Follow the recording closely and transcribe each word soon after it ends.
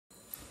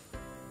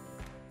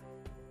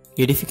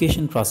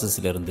Edification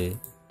ப்ராசஸிலிருந்து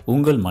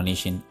உங்கள்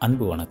மனிஷின்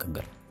அன்பு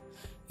வணக்கங்கள்.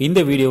 இந்த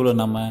வீடியோவில்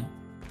நம்ம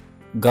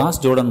காஸ்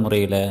ஜோர்டன்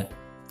முறையில்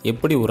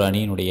எப்படி ஒரு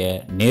அணியினுடைய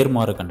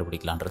நேர்மாறு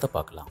கண்டுபிடிக்கலான்றதை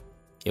பார்க்கலாம்.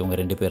 இவங்க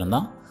ரெண்டு பேரும்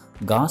தான்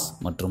காஸ்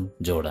மற்றும்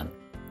ஜோர்டன்.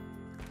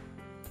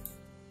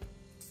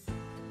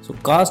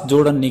 காஸ்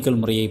ஜோர்டன்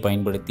நீக்கல் முறையை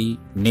பயன்படுத்தி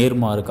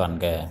நேர்மாறு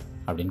காண்க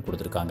அப்படின்னு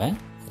கொடுத்துருக்காங்க.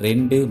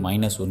 2 -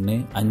 1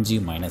 5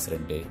 -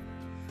 2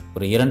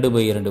 ஒரு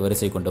 2/2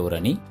 வரிசை கொண்ட ஒரு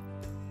அணி.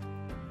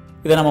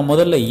 இதை நம்ம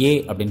முதல்ல ஏ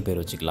அப்படின்னு பேர்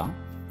வச்சுக்கலாம்.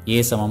 ஏ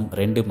சமம்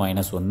 2 -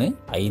 1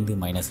 5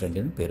 -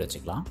 2ன்னு பேர்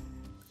வச்சுக்கலாம்.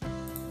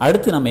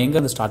 அடுத்து நம்ம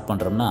எங்கேருந்து ஸ்டார்ட்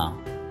பண்ணுறோம்னா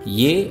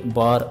ஏ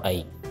பார் ஐ,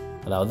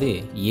 அதாவது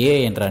ஏ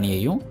என்ற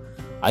அணியையும்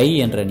ஐ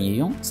என்ற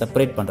அணியையும்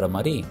செப்பரேட் பண்ணுற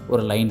மாதிரி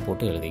ஒரு லைன்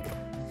போட்டு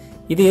எழுதிக்கிறோம்.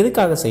 இது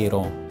எதுக்காக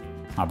செய்கிறோம்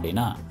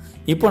அப்படின்னா,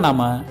 இப்போ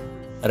நம்ம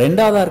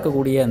ரெண்டாவதாக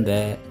இருக்கக்கூடிய அந்த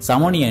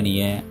சமணி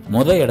அணியை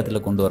முதல்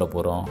இடத்துல கொண்டு வர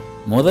போகிறோம்.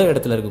 முதல்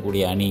இடத்துல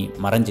இருக்கக்கூடிய அணி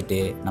மறைஞ்சிட்டு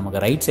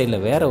நமக்கு ரைட்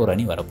சைடில் வேற ஒரு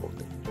அணி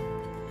வரப்போகுது.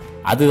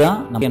 அதுதான்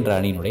நம்ம என்ற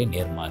அணியினுடைய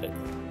நேர்மாறு.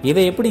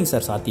 இதை எப்படிங்க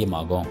சார்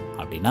சாத்தியமாகும்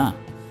அப்படின்னா,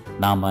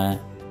 நாம்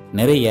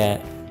நிறைய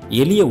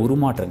எளிய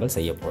உருமாற்றங்கள்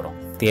செய்ய போகிறோம்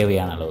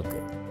தேவையான அளவுக்கு.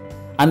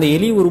 அந்த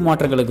எளிய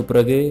உருமாற்றங்களுக்கு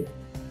பிறகு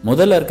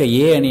முதல்ல இருக்க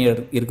ஏ அணி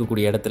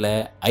இருக்கக்கூடிய இடத்துல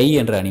ஐ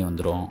என்ற அணி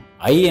வந்துடும்.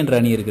 ஐ என்ற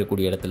அணி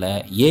இருக்கக்கூடிய இடத்துல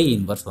ஏ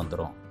இன்வர்ஸ்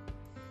வந்துடும்.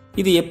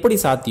 இது எப்படி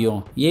சாத்தியம்,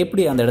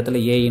 எப்படி அந்த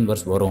இடத்துல ஏ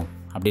இன்வர்ஸ் வரும்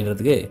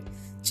அப்படின்றதுக்கு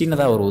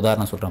சின்னதாக ஒரு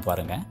உதாரணம் சொல்கிறேன்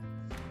பாருங்கள்.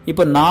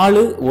 இப்போ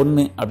 4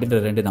 1 அப்படின்ற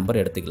 2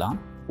 நம்பர் எடுத்துக்கலாம்.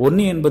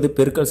 1 என்பது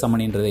பெருக்கல்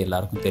சமணின்றது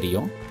எல்லாருக்கும்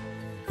தெரியும்.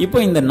 இப்போ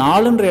இந்த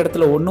 4ன்ற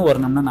இடத்துல 1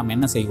 வரணும்னா நம்ம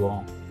என்ன செய்வோம்,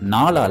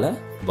 4ஆல்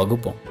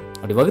வகுப்போம்.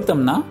 அப்படி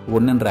வகுத்தோம்னா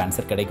 1ன்ற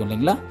ஆன்சர் கிடைக்கும்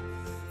இல்லைங்களா?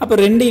 அப்போ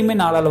 2ஐயுமே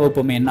 4ஆல்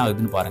வகுப்போமே என்ன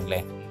ஆகுதுன்னு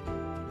பாருங்களேன்.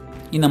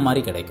 இந்த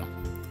மாதிரி கிடைக்கும்.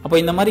 அப்போ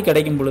இந்த மாதிரி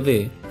கிடைக்கும் பொழுது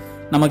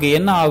நமக்கு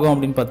என்ன ஆகும்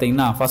அப்படின்னு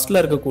பார்த்தீங்கன்னா,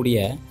 ஃபர்ஸ்ட்ல இருக்கக்கூடிய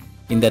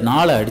இந்த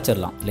 4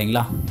 அடிச்சிடலாம்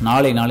இல்லைங்களா?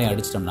 4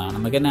 அடிச்சிட்டோம்னா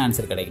நமக்கு என்ன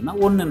ஆன்சர் கிடைக்கும்னா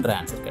 1ன்ற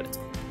ஆன்சர்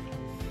கிடைச்சிடும்.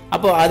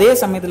 அப்போ அதே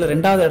சமயத்தில்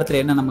ரெண்டாவது இடத்துல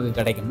என்ன நமக்கு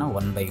கிடைக்கும்னா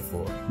 1/4.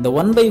 இந்த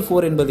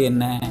 1/4 என்பது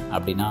என்ன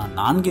அப்படின்னா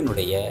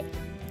 4னுடைய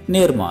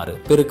நேர்மாறு,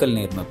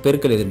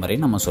 பெருக்கல் எதிர்மறை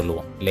நம்ம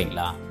சொல்லுவோம்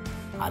இல்லைங்களா?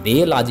 அதே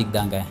லாஜிக்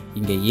தாங்க.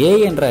 இங்கே ஏ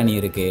என்ற அணி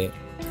இருக்கு,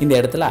 இந்த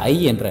இடத்துல ஐ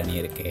என்ற அணி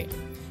இருக்கு.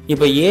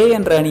 இப்போ ஏ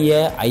என்ற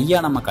அணியை ஐயா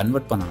நம்ம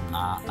கன்வெர்ட்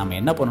பண்ணணும்னா நம்ம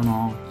என்ன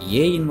பண்ணணும்,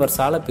 ஏ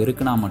இன்வர்ஸால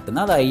பெருக்கினா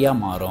மட்டும்தான் அது ஐயா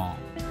மாறும்.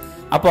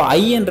 அப்போ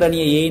ஐ என்ற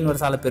அணியை ஏ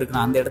இன்வர்ஸால பெருக்கினா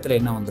அந்த இடத்துல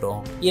என்ன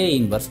வந்துடும், ஏ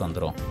இன்வர்ஸ்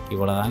வந்துடும்.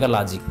 இவ்வளோதாங்க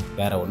லாஜிக்,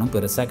 வேற ஒன்றும்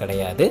பெருசாக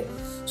கிடையாது.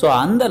 ஸோ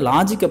அந்த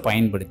லாஜிக்கை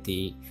பயன்படுத்தி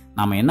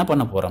நம்ம என்ன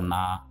பண்ண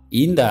போறோம்னா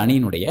இந்த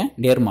அணியினுடைய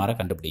நேர்மாறை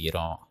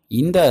கண்டுபிடிக்கிறோம்.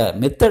 இந்த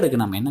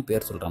மெத்தடுக்கு நம்ம என்ன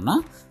பேர் சொல்றோம்னா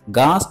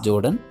காஸ்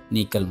ஜோர்டன்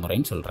நீக்கல்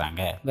முறைன்னு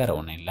சொல்றாங்க, வேற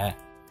ஒன்றும் இல்லை.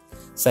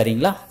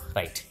 சரிங்களா?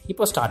 ரைட்,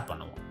 இப்போ ஸ்டார்ட்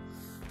பண்ணுவோம்.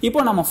 இப்போ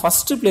நம்ம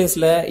ஃபர்ஸ்ட்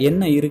பிளேஸ்ல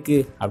என்ன இருக்கு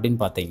அப்படின்னு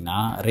பார்த்தீங்கன்னா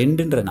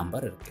 2ன்ற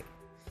நம்பர் இருக்கு.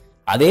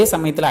 அதே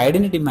சமயத்தில்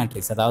ஐடென்டிட்டி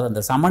மேட்ரிக்ஸ், அதாவது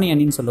அந்த சமணி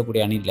அணின்னு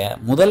சொல்லக்கூடிய அணியில்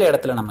முதல்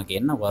இடத்துல நமக்கு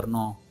என்ன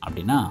வரணும்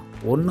அப்படின்னா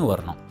 1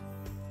 வரணும்.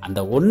 அந்த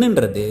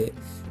 1ன்றது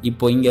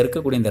இப்போ இங்கே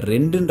இருக்கக்கூடிய இந்த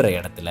 2ன்ற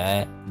இடத்துல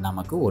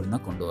நமக்கு 1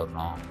 கொண்டு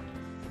வரணும்.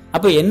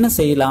 அப்போ என்ன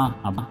செய்யலாம்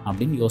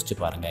அப்படின்னு யோசிச்சு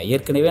பாருங்க.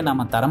 ஏற்கனவே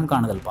நம்ம தரம்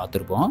காணுதல்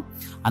பார்த்துருப்போம்.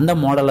 அந்த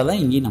மாடலை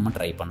தான் இங்கேயும் நம்ம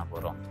ட்ரை பண்ண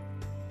போகிறோம்.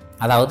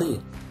 அதாவது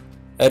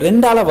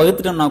 2ஆல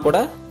வகுத்துட்டோம்னா கூட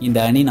இந்த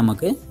அணி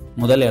நமக்கு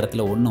முதல்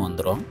இடத்துல 1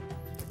 வந்துடும்.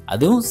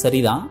 அதுவும்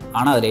சரிதான்.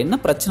 ஆனால் அதில் என்ன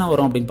பிரச்சனை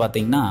வரும் அப்படின்னு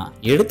பார்த்தீங்கன்னா,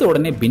 எடுத்த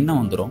உடனே பின்னம்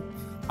வந்துடும்.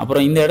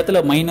 அப்புறம் இந்த இடத்துல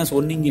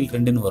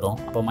 -1/2ன்னு வரும்.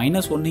 அப்போ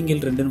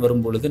 -1/2ன்னு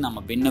வரும் பொழுது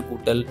நம்ம பின்ன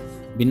கூட்டல்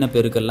பின்ன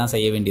பெருக்கெல்லாம்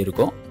செய்ய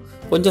வேண்டியிருக்கும்.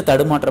 கொஞ்சம்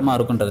தடுமாற்றமாக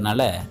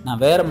இருக்குன்றதுனால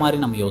நான் வேற மாதிரி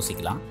நம்ம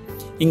யோசிக்கலாம்.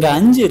 இங்கே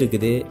 5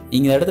 இருக்குது,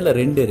 இங்க இடத்துல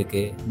 2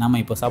 இருக்கு. நம்ம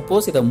இப்போ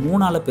சப்போஸ் இதை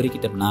 3ஆல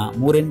பெருக்கிட்டோம்னா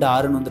 3 2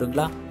 6ன்னு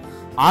வந்துருங்களா?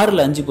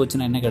 6ல் 5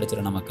 போச்சுன்னா என்ன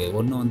கிடைச்சிடும், நமக்கு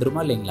 1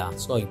 வந்துருமா இல்லைங்களா?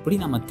 ஸோ இப்படி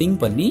நம்ம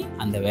திங்க் பண்ணி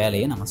அந்த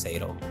வேலையை நம்ம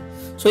செய்கிறோம்.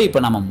 ஸோ இப்போ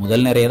நம்ம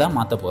முதல் நிறைய தான்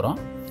மாற்ற போகிறோம்.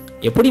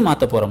 எப்படி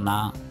மாற்ற போகிறோம்னா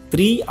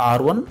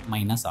 3r1 -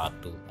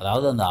 r2,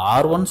 அதாவது அந்த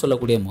r1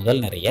 சொல்லக்கூடிய முதல்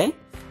நிறைய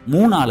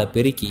 3ஆல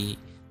பெருக்கி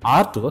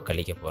r2வை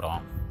கழிக்க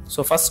போகிறோம்.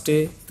 So first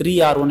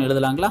 3r1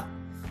 எழுதலாங்களா?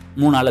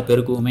 3ஆல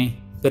பெருக்குவோமே.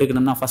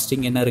 பெருக்கணும்னா ஃபர்ஸ்ட்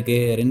இங்கே என்ன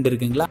இருக்குது, 2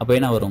 இருக்குங்களா? அப்போ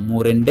என்ன வரும்,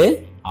 3 2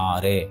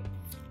 6.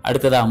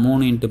 அடுத்ததா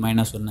 3 ×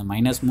 -1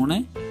 -3,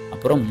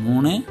 அப்புறம்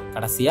 3,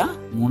 கடைசியா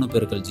 3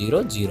 பெருக்கல்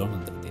 0 0ன்னு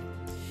வந்துடுது.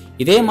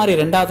 இதே மாதிரி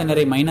ரெண்டாவது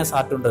நிறை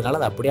 -r2ன்றதுனால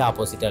அது அப்படியே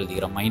ஆப்போசிட்டா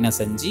எழுதிக்கிறோம்.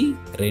 -5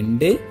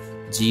 2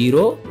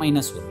 0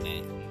 -1.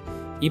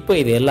 இப்போ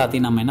இது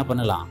எல்லாத்தையும் நம்ம என்ன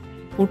பண்ணலாம்,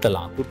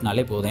 கூட்டலாம்.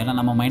 கூட்டினாலே போதும். ஏன்னா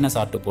நம்ம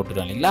 -r2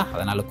 போட்டுட்டோம் இல்லைங்களா?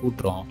 அதனால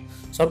கூட்டுறோம்.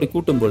 ஸோ அப்படி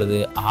கூட்டும் பொழுது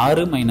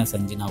 6 -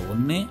 5னா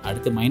 1,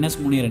 அடுத்து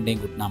 -3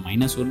 2ஐயும் கூட்டினா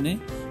 -1,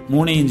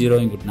 3ஐயும்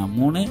 0ஐயும் கூட்டினா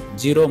 3,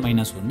 0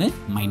 -1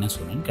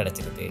 -1ன்னு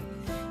கிடைச்சிருது.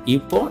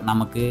 இப்போ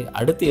நமக்கு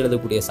அடுத்து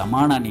எழுதக்கூடிய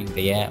சமான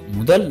அணியினுடைய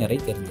முதல் நிறை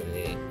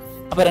தெரிஞ்சது.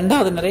 அப்போ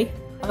ரெண்டாவது நிறை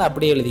அதை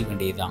அப்படியே எழுதிக்க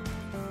வேண்டியதுதான்.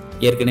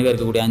 ஏற்கனவே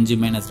இருக்கக்கூடிய 5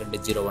 - 2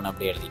 0 1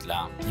 அப்படியே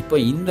எழுதிக்கலாம். இப்போ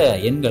இந்த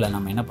எண்களை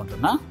நம்ம என்ன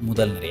பண்றோம்னா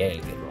முதல் நிறையா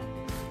எழுதிடுறோம்.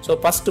 So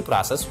first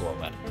process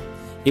over.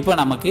 இப்போ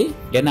நமக்கு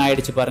என்ன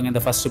ஆயிடுச்சு பாருங்க,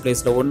 இந்த ஃபர்ஸ்ட்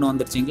பிளேஸ்ல 1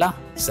 வந்துருச்சுங்களா?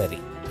 சரி,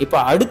 இப்போ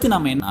அடுத்து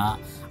நம்ம என்ன,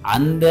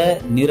 அந்த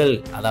நிரல்,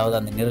 அதாவது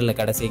அந்த நிரல்ல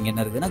கடைசி இங்க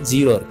என்ன இருக்குன்னா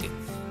 0 இருக்கு.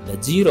 இந்த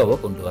 0வை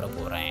கொண்டு வர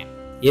போறேன்.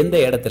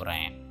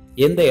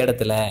 எந்த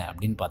இடத்துல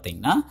அப்படின்னு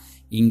பார்த்தீங்கன்னா,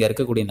 இங்க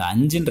இருக்கக்கூடிய இந்த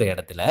 5ன்ற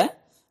இடத்துல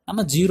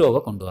நம்ம ஜீரோவை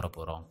கொண்டு வர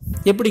போகிறோம்.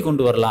 எப்படி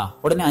கொண்டு வரலாம்?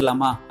 உடனே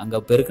இல்லாமா அங்கே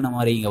பெருக்கின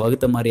மாதிரி இங்கே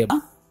வகுத்த மாதிரி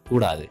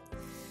கூடாது.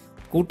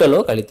 கூட்டலோ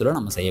கழித்தலோ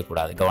நம்ம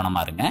செய்யக்கூடாது,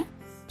 கவனமாக இருங்க.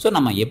 ஸோ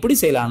நம்ம எப்படி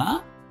செய்யலாம்னா,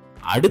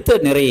 அடுத்த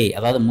நிறையை,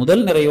 அதாவது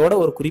முதல் நிறையோட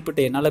ஒரு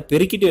குறிப்பிட்ட என்னால்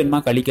பெருக்கிட்டு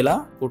வேணுமா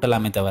கழிக்கலாம்,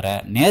 கூட்டலாமே தவிர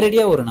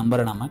நேரடியாக ஒரு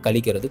நம்பரை நம்ம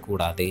கழிக்கிறது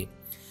கூடாது.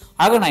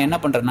 ஆக நான் என்ன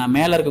பண்ணுறேன்னா,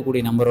 மேலே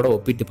இருக்கக்கூடிய நம்பரோட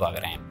ஒப்பிட்டு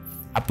பார்க்குறேன்.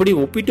 அப்படி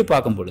ஒப்பிட்டு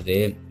பார்க்கும் பொழுது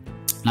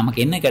நமக்கு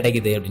என்ன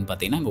கிடைக்குது அப்படின்னு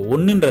பார்த்தீங்கன்னா, இங்கே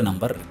 1ன்ற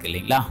நம்பர் இருக்குது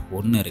இல்லைங்களா,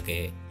 1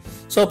 இருக்குது.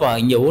 ஸோ அப்போ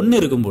இங்கே 1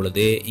 இருக்கும்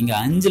பொழுது இங்கே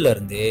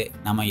 5லேருந்து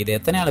நம்ம இதை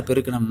எத்தனையால்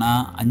பெருக்கணும்னா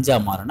 5ஆக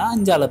மாறும்னா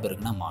 5ஆல்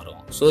பெருக்குனா மாறும்.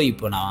 ஸோ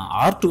இப்போ நான்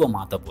R2வை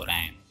மாற்ற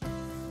போகிறேன்.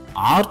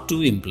 R2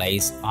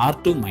 implies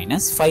R2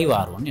 minus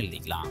 5R1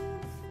 எழுதிக்கலாம்.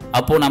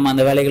 அப்போது நம்ம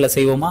அந்த வேலைகளை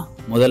செய்வோமா?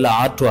 முதல்ல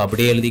R2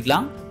 அப்படியே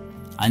எழுதிக்கலாம்.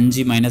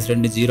 5 minus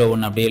 2 0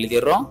 1 அப்படியே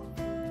எழுதிடுறோம்.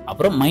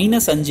 அப்புறம்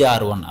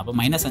 -5R1, அப்போ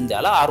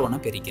 -5ஆல்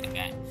R1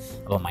 பெருக்கிடுங்க.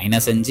 அப்போ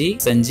 -5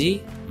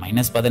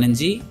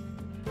 -15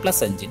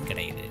 + 5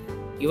 கிடைக்குது.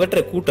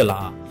 இவற்றை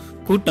கூட்டலாம்.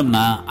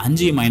 கூட்டம்னா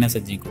 5 -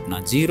 5 கூட்டினா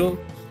 0,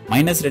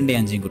 -2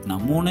 5 கூட்டினா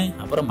 3,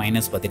 அப்புறம்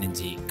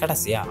 -15,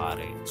 கடைசியா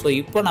 6. ஸோ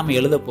இப்போ நம்ம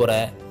எழுத போற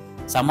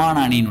சமான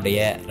அணியினுடைய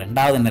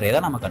 2வது நிறை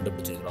தான் நம்ம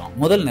கண்டுபிடிச்சிருக்கிறோம்.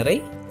 முதல் நிறை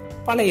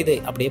பழைய இது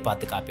அப்படியே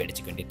பார்த்து காப்பி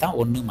அடிச்சுக்க வேண்டியதான்.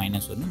 1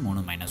 -1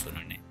 3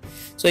 -1.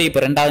 ஸோ இப்போ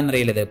 2வது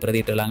நிறையில் இதை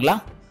பிரதியிட்டலாங்களா?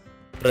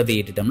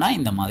 பிரதியிட்டோம்னா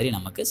இந்த மாதிரி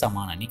நமக்கு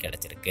சமான அணி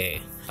கிடைச்சிருக்கு.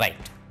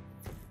 ரைட்.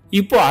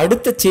 இப்போ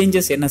அடுத்த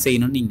சேஞ்சஸ் என்ன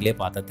செய்யணும்னு நீங்களே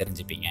பார்த்தா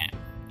தெரிஞ்சுப்பீங்க.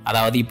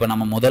 அதாவது இப்போ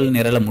நம்ம முதல்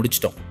நிரலை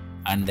முடிச்சிட்டோம்,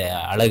 அந்த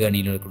அழகு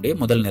அணியில் இருக்கக்கூடிய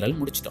முதல் நிரல்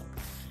முடிச்சிட்டோம்.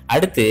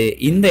 அடுத்து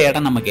இந்த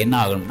இடம் நமக்கு என்ன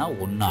ஆகணும்னா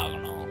 1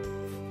 ஆகணும்.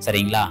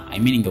 சரிங்களா? ஐ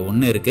மீன் இங்கே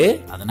 1 இருக்கு,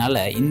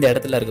 அதனால இந்த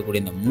இடத்துல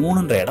இருக்கக்கூடிய இந்த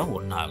 3ன்ற இடம்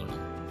 1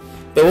 ஆகணும்.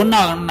 இப்போ 1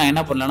 ஆகணும்னு நான்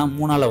என்ன பண்ணலாம்னா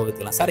 3ஆல்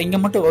வகுத்துக்கலாம். சார் இங்கே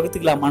மட்டும்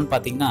வகுத்துக்கலாமான்னு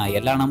பார்த்தீங்கன்னா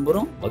எல்லா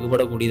நம்பரும்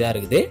வகுப்படக்கூடியதாக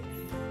இருக்குது.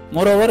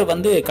 மோரோவர்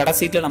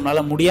கடைசீட்டில்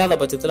நம்மளால முடியாத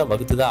பட்சத்தில்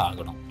வகுத்து தான்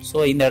ஆகணும். ஸோ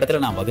இந்த இடத்துல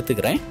நான்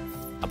வகுத்துக்கிறேன்.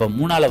 அப்போ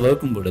 3ஆல்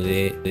வகுக்கும் பொழுது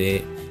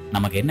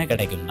நமக்கு என்ன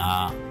கிடைக்கும்னா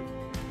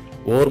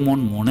 1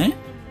 3 3,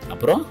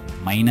 அப்புறம்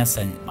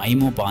 -5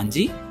 5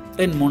 5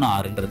 2 3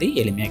 6ன்றது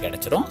எளிமையாக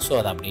கிடைச்சிரும். ஸோ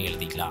அதை அப்படியே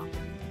எழுதிக்கலாம்.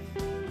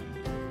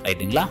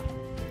 ரைட்டுங்களா?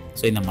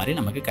 ஸோ இந்த மாதிரி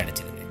நமக்கு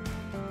கிடைச்சிருது.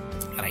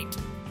 ரைட்.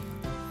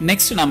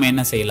 நெக்ஸ்ட் நம்ம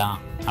என்ன செய்யலாம்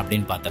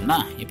அப்படின்னு பார்த்தோம்னா,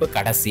 இப்போ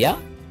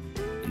கடைசியாக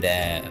இந்த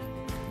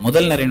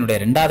முதல் நிறையினுடைய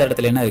 2வது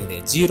இடத்துல என்ன இருக்குது,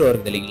 0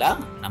 இருக்குது இல்லைங்களா,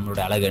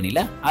 நம்மளுடைய அழகு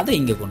அணியில். அதை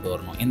இங்கே கொண்டு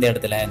வரணும். இந்த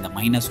இடத்துல இந்த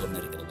 -1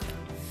 இருக்கிறது.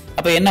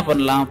 அப்போ என்ன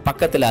பண்ணலாம்,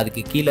 பக்கத்தில்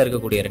அதுக்கு கீழே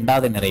இருக்கக்கூடிய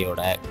 2வது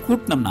நிறையோட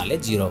கூட்டினோம்னாலே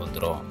 0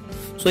 வந்துடும்.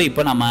 ஸோ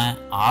இப்போ நம்ம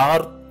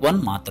R1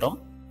 மாத்திரம்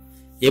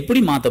எப்படி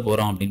மாற்ற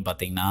போகிறோம் அப்படின்னு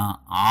பார்த்தீங்கன்னா,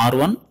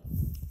 R1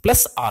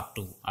 +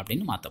 R2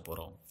 அப்படின்னு மாற்ற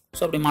போகிறோம்.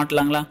 ஸோ அப்படி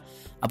மாட்டலாங்களா?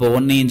 அப்போ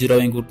 1ஐயும்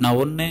 0ஐயும் கூட்டினா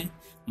 1,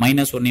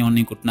 -1ஐயும்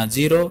 1ஐயும் கூட்டினா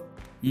 0,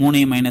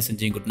 3ஐயும்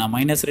 -5ஐயும் கூட்டினா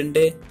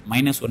 -2,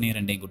 -1ஐயும்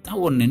 2ஐயும் கூட்டினா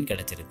 1ன்னு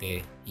கிடைச்சிருக்கு.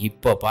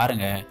 இப்போ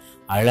பாருங்க,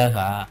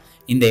 அழகா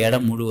இந்த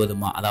இடம்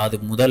முழுவதுமா, அதாவது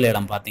முதல்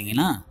இடம்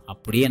பார்த்தீங்கன்னா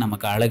அப்படியே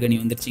நமக்கு அழகணி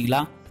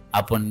வந்துருச்சிங்களா.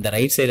 அப்போ இந்த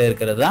ரைட் சைடில்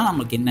இருக்கிறது தான்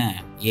நமக்கு என்ன,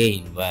 A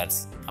இன்வர்ஸ்.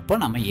 அப்போ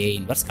நம்ம A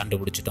இன்வர்ஸ்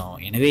கண்டுபிடிச்சிட்டோம்.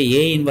 எனவே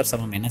A இன்வர்ஸ்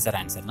சமம் என்ன சார்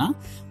ஆன்சர்னா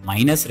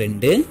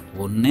 -2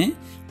 1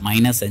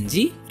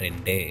 -5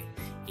 2.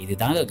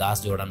 இதுதாங்க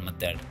காஸ் ஜோர்டன்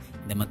மெத்தட்.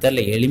 இந்த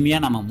மெத்தடில்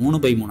எளிமையாக நம்ம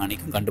 3/3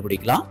 அணிக்கும்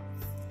கண்டுபிடிக்கலாம்.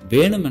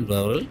 வேணும்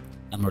என்பவர்கள்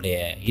நம்மளுடைய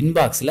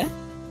இன்பாக்ஸில்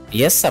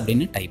எஸ்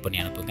அப்படின்னு டைப் பண்ணி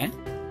அனுப்புங்க.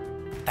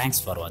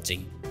 தேங்க்ஸ் ஃபார்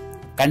வாட்சிங்.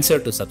 Consider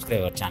to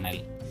subscribe our channel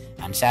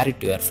and share it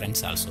to your friends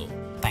also.